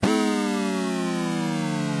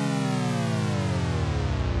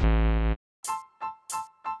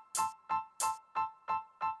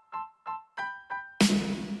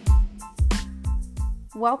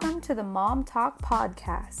Welcome to the Mom Talk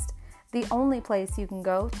Podcast, the only place you can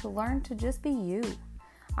go to learn to just be you.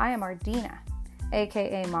 I am Ardina,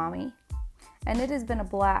 aka Mommy, and it has been a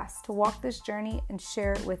blast to walk this journey and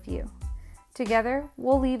share it with you. Together,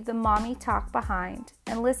 we'll leave the mommy talk behind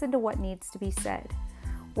and listen to what needs to be said.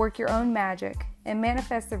 Work your own magic and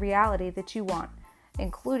manifest the reality that you want,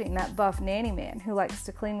 including that buff nanny man who likes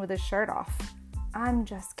to clean with his shirt off. I'm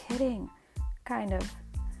just kidding, kind of.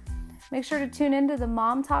 Make sure to tune into the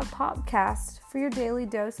Mom Talk Podcast for your daily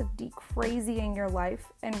dose of deep crazy in your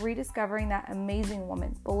life and rediscovering that amazing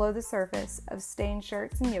woman below the surface of stained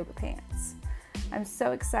shirts and yoga pants. I'm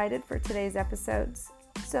so excited for today's episodes.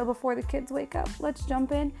 So before the kids wake up, let's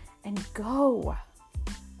jump in and go.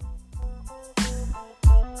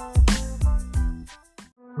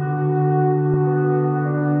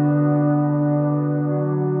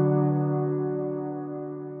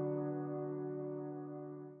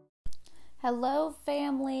 Hello,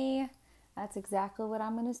 family. That's exactly what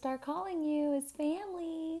I'm going to start calling you, is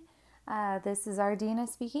family. This is Ardina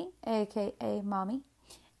speaking, aka Mommy.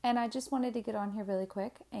 And I just wanted to get on here really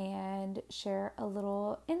quick and share a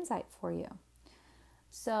little insight for you.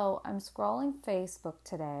 So I'm scrolling Facebook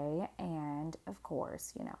today, and of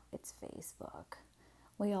course, it's Facebook.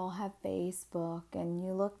 We all have Facebook, and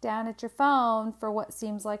you look down at your phone for what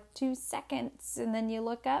seems like 2 seconds, and then you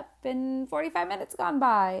look up and 45 minutes gone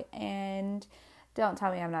by, and don't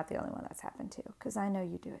tell me I'm not the only one that's happened to, because I know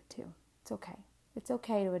you do it too. It's okay. It's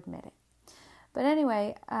okay to admit it. But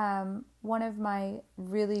anyway, one of my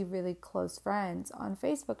really, really close friends on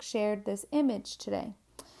Facebook shared this image today.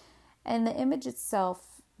 And the image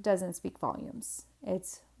itself doesn't speak volumes.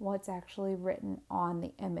 It's what's actually written on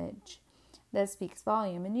the image that speaks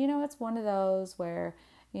volume. And it's one of those where,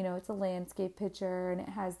 it's a landscape picture and it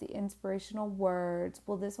has the inspirational words.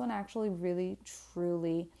 Well, this one actually really,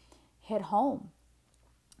 truly hit home.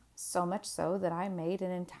 So much so that I made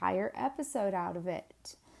an entire episode out of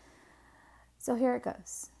it. So here it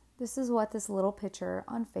goes. This is what this little picture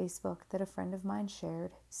on Facebook that a friend of mine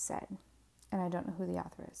shared said. And I don't know who the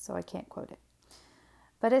author is, so I can't quote it.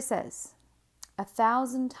 But it says,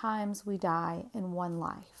 1,000 times we die in one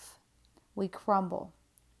life. We crumble,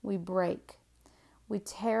 we break, we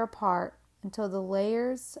tear apart until the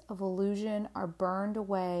layers of illusion are burned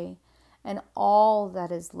away and all that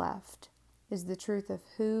is left is the truth of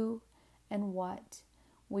who and what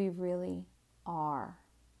we really are.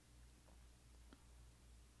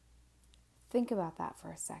 Think about that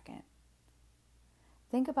for a second.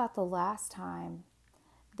 Think about the last time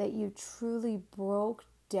that you truly broke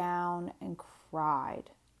down and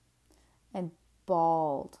cried and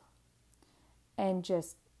bawled and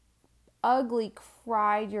just ugly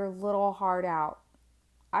cried your little heart out.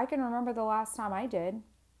 I can remember the last time I did.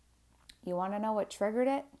 You want to know what triggered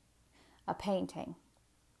it? A painting.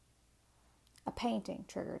 A painting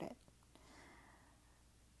triggered it.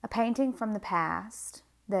 A painting from the past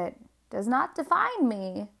that does not define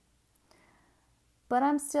me, but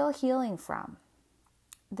I'm still healing from.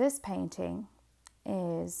 This painting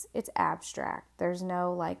it's abstract. There's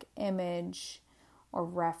no image or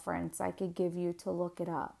reference I could give you to look it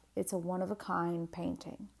up. It's a one-of-a-kind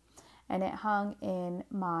painting. And it hung in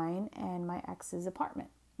mine and my ex's apartment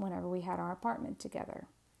whenever we had our apartment together.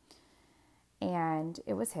 And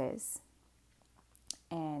it was his.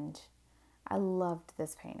 And I loved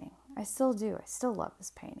this painting. I still do. I still love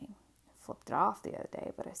this painting. I flipped it off the other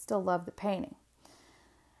day, but I still love the painting.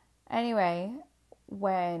 Anyway,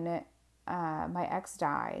 when my ex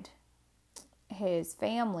died, his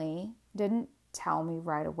family didn't tell me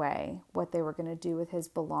right away what they were going to do with his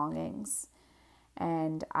belongings.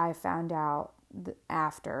 And I found out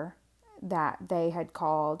after that they had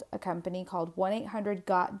called a company called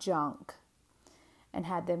 1-800-GOT-JUNK and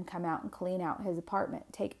had them come out and clean out his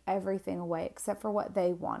apartment, take everything away except for what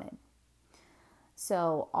they wanted.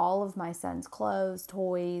 So all of my son's clothes,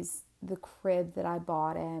 toys, the crib that I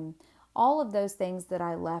bought him, all of those things that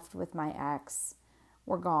I left with my ex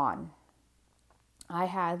were gone. I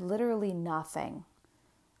had literally nothing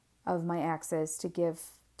of my ex's to give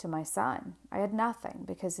to my son. I had nothing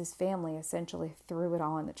because his family essentially threw it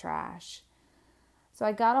all in the trash. So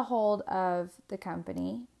I got a hold of the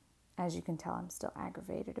company. As you can tell, I'm still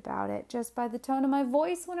aggravated about it just by the tone of my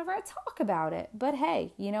voice whenever I talk about it. But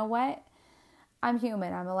hey, you know what? I'm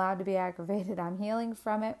human. I'm allowed to be aggravated. I'm healing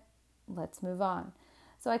from it. Let's move on.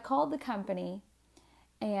 So I called the company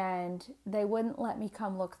and they wouldn't let me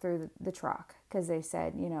come look through the truck because they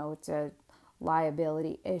said, it's a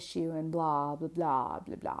liability issue and blah, blah, blah,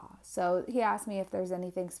 blah, blah. So he asked me if there's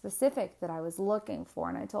anything specific that I was looking for,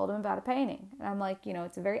 and I told him about a painting. And I'm like,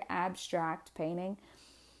 it's a very abstract painting.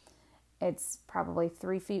 It's probably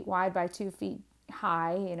 3 feet wide by 2 feet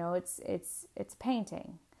high. You know, it's a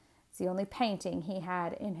painting. It's the only painting he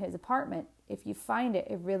had in his apartment. If you find it,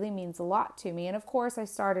 it really means a lot to me. And of course, I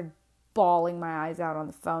started bawling my eyes out on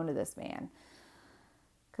the phone to this man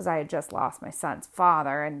because I had just lost my son's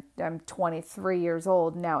father, and I'm 23 years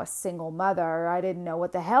old, now a single mother. I didn't know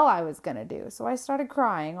what the hell I was going to do. So I started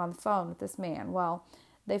crying on the phone with this man. Well,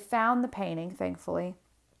 they found the painting, thankfully,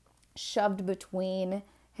 shoved between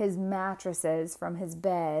his mattresses from his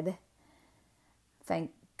bed.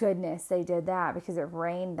 Thank goodness they did that, because it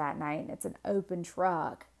rained that night and it's an open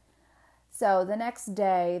truck. So the next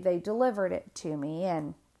day they delivered it to me,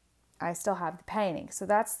 and I still have the painting. So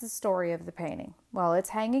that's the story of the painting. Well, it's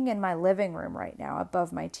hanging in my living room right now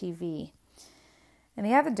above my TV. And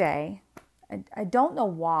the other day, I don't know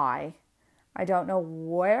why. I don't know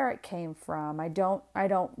where it came from. I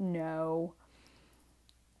don't know.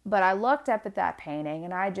 But I looked up at that painting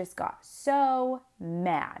and I just got so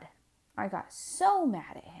mad. I got so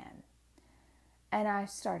mad at him. And I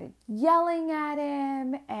started yelling at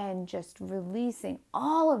him and just releasing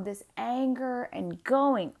all of this anger and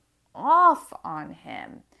going off on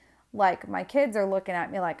him. Like, my kids are looking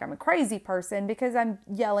at me like I'm a crazy person because I'm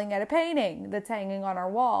yelling at a painting that's hanging on our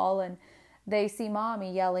wall, and they see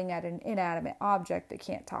mommy yelling at an inanimate object that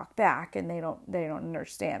can't talk back, and they don't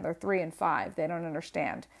understand. They're 3 and 5. They don't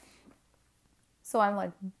understand. So I'm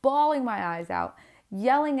like bawling my eyes out,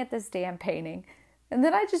 yelling at this damn painting. And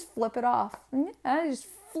then I just flip it off. I just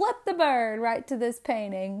flip the bird right to this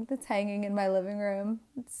painting that's hanging in my living room.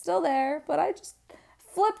 It's still there, but I just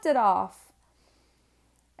flipped it off.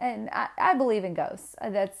 And I believe in ghosts.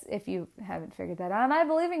 That's, if you haven't figured that out. I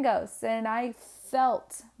believe in ghosts. And I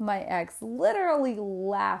felt my ex literally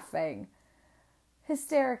laughing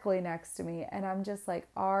hysterically next to me. And I'm just like,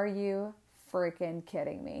 are you freaking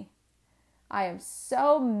kidding me? I am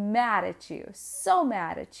so mad at you. So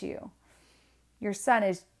mad at you. Your son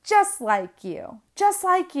is just like you. Just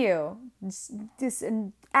like you. This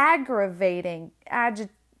aggravating,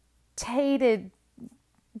 agitated,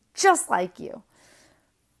 just like you.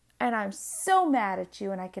 And I'm so mad at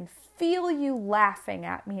you, and I can feel you laughing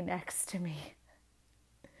at me next to me.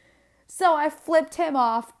 So I flipped him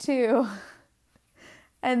off too.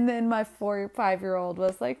 And then my 4 or 5-year-old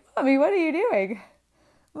was like, Mommy, what are you doing?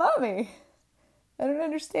 Mommy, I don't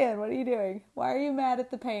understand. What are you doing? Why are you mad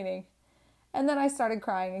at the painting? And then I started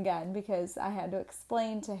crying again because I had to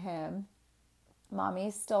explain to him,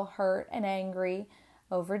 Mommy's still hurt and angry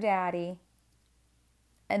over Daddy.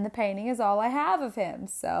 And the painting is all I have of him.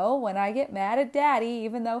 So when I get mad at Daddy,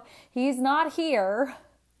 even though he's not here,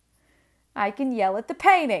 I can yell at the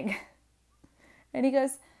painting. And he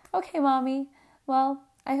goes, okay, Mommy, well,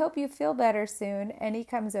 I hope you feel better soon. And he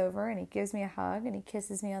comes over and he gives me a hug and he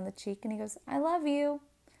kisses me on the cheek and he goes, I love you.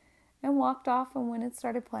 And walked off and went and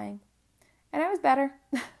started playing. And I was better.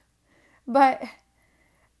 But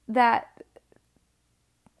that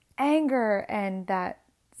anger and that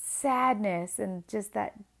sadness and just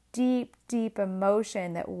that deep, deep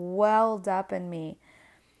emotion that welled up in me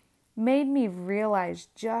made me realize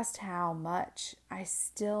just how much I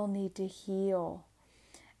still need to heal,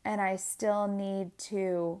 and I still need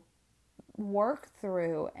to work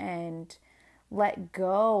through and let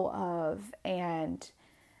go of. And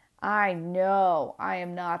I know I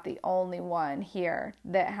am not the only one here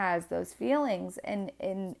that has those feelings. And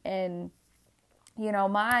you know,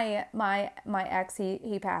 my ex,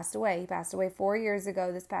 he passed away. He passed away 4 years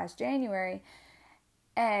ago this past January.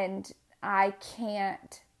 And I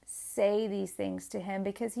can't say these things to him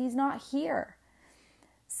because he's not here.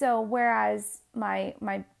 So whereas my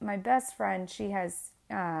best friend, she has,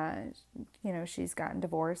 she's gotten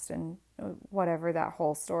divorced and whatever, that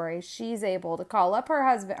whole story, she's able to call up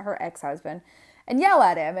her ex-husband, and yell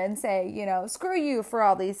at him and say, screw you for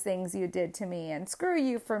all these things you did to me, and screw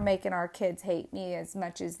you for making our kids hate me as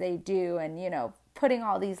much as they do, and, putting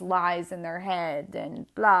all these lies in their head and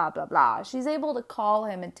blah, blah, blah. She's able to call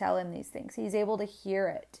him and tell him these things. He's able to hear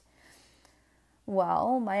it.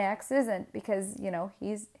 Well, my ex isn't, because,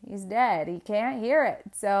 he's dead. He can't hear it.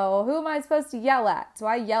 So who am I supposed to yell at? So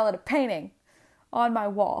I yell at a painting on my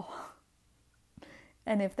wall.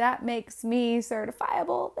 And if that makes me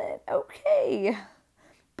certifiable, then okay.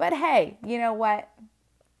 But hey, you know what?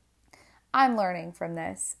 I'm learning from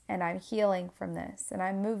this, and I'm healing from this, and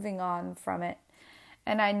I'm moving on from it.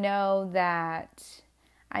 And I know that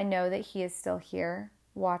he is still here,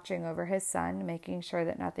 watching over his son, making sure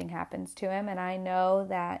that nothing happens to him. And I know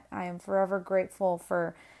that I am forever grateful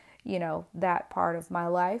for, that part of my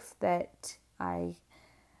life, that I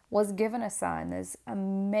was given a son, this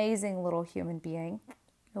amazing little human being.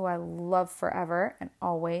 who I love forever and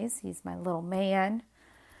always. He's my little man.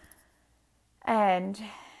 And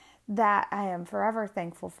that I am forever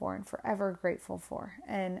thankful for and forever grateful for.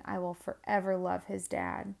 And I will forever love his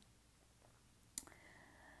dad.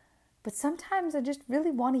 But sometimes I just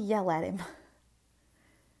really want to yell at him.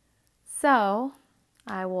 So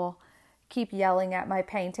I will keep yelling at my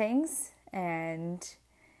paintings, and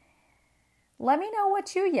let me know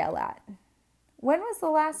what you yell at. When was the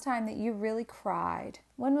last time that you really cried?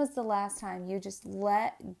 When was the last time you just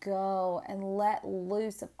let go and let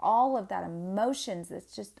loose of all of that emotions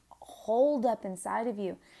that's just holed up inside of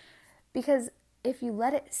you? Because if you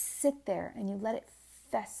let it sit there and you let it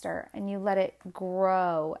fester and you let it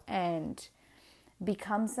grow and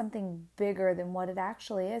become something bigger than what it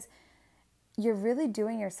actually is, you're really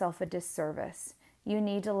doing yourself a disservice. You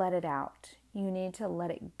need to let it out. You need to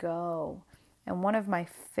let it go. And one of my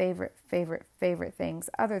favorite things,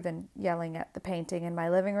 other than yelling at the painting in my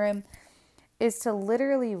living room, is to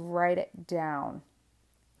literally write it down.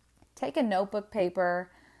 Take a notebook,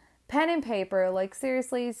 paper, pen and paper, like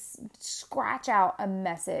seriously scratch out a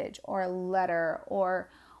message or a letter or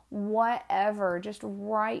whatever. Just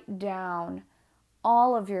write down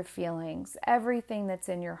all of your feelings, everything that's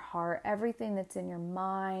in your heart, everything that's in your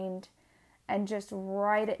mind, and just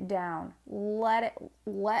write it down. Let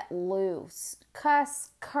loose. Cuss,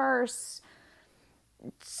 curse,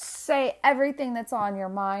 say everything that's on your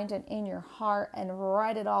mind and in your heart and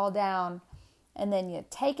write it all down. And then you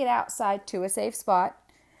take it outside to a safe spot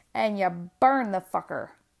and you burn the fucker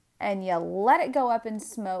and you let it go up in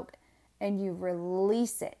smoke and you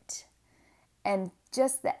release it. And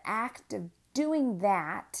just the act of doing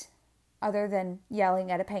that, other than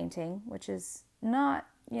yelling at a painting, which is not,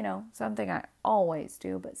 something I always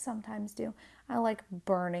do, but sometimes do. I like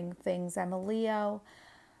burning things. I'm a Leo.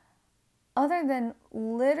 Other than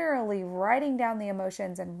literally writing down the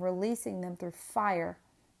emotions and releasing them through fire,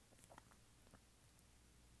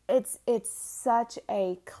 it's such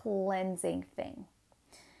a cleansing thing.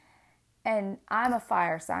 And I'm a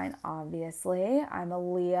fire sign, obviously. I'm a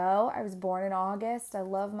Leo. I was born in August. I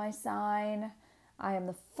love my sign. I am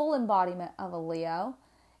the full embodiment of a Leo.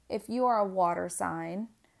 If you are a water sign,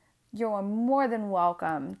 you're more than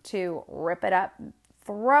welcome to rip it up,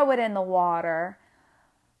 throw it in the water,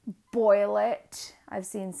 boil it. I've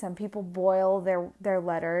seen some people boil their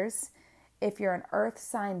letters. If you're an earth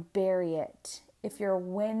sign, bury it. If you're a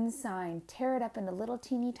wind sign, tear it up into little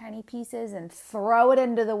teeny tiny pieces and throw it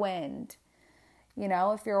into the wind.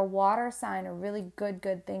 If you're a water sign, a really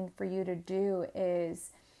good thing for you to do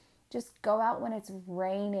is just go out when it's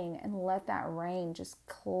raining and let that rain just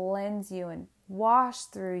cleanse you and wash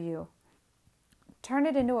through you. Turn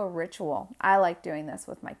it into a ritual. I like doing this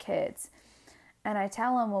with my kids. And I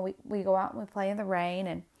tell them when we go out and we play in the rain,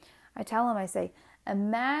 and I tell them, I say,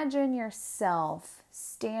 imagine yourself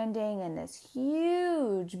standing in this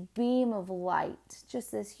huge beam of light,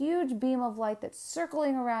 just this huge beam of light that's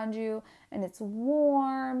circling around you, and it's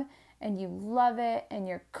warm, and you love it, and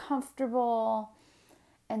you're comfortable,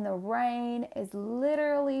 and the rain is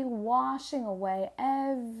literally washing away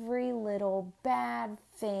every little bad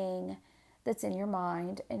thing that's in your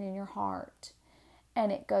mind and in your heart,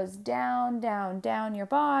 and it goes down, down, down your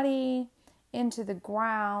body, into the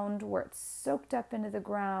ground where it's soaked up into the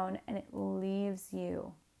ground and it leaves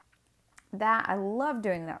you. I love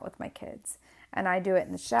doing that with my kids. And I do it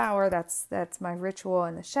in the shower. That's my ritual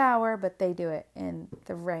in the shower, but they do it in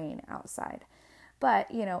the rain outside. But,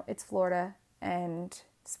 it's Florida and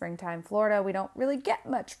springtime Florida. We don't really get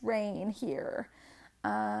much rain here.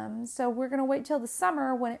 So we're going to wait till the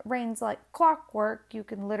summer when it rains like clockwork. You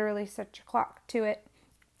can literally set your clock to it.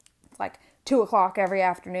 It's like 2:00 every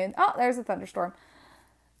afternoon. Oh, there's a thunderstorm.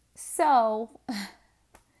 So,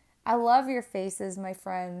 I love your faces, my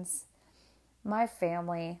friends, my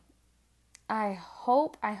family. I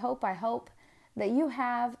hope that you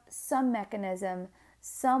have some mechanism,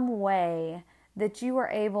 some way that you are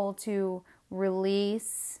able to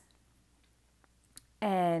release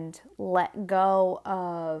and let go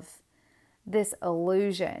of this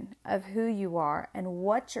illusion of who you are and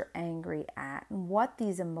what you're angry at and what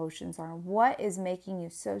these emotions are and what is making you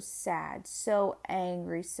so sad, so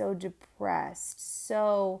angry, so depressed,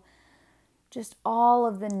 so just all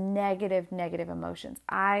of the negative emotions.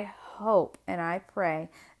 I hope and I pray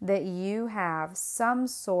that you have some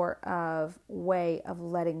sort of way of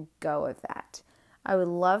letting go of that. I would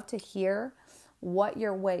love to hear what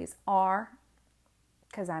your ways are,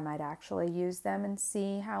 because I might actually use them and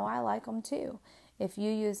see how I like them too. If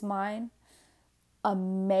you use mine,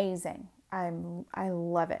 amazing. I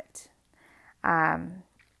love it.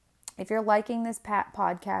 If you're liking this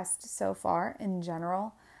podcast so far in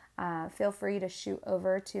general, feel free to shoot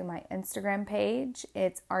over to my Instagram page.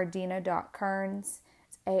 It's ardena.kearns.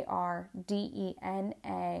 It's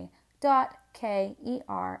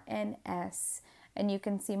ARDENA.KERNS. And you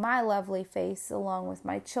can see my lovely face along with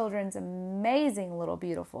my children's amazing little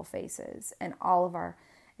beautiful faces and all of our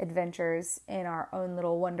adventures in our own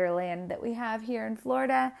little wonderland that we have here in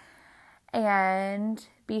Florida. And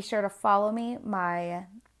be sure to follow me. My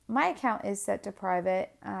account is set to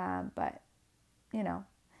private, but you know,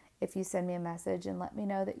 if you send me a message and let me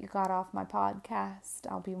know that you got off my podcast,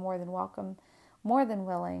 I'll be more than welcome, more than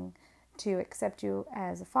willing to accept you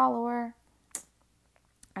as a follower.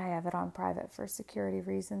 I have it on private for security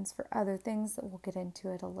reasons, for other things that we'll get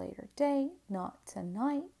into at a later date, not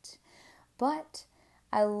tonight. But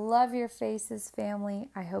I love your faces, family.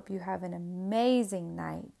 I hope you have an amazing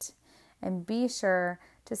night. And be sure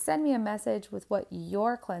to send me a message with what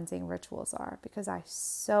your cleansing rituals are, because I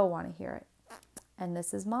so want to hear it. And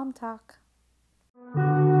this is Mom Talk.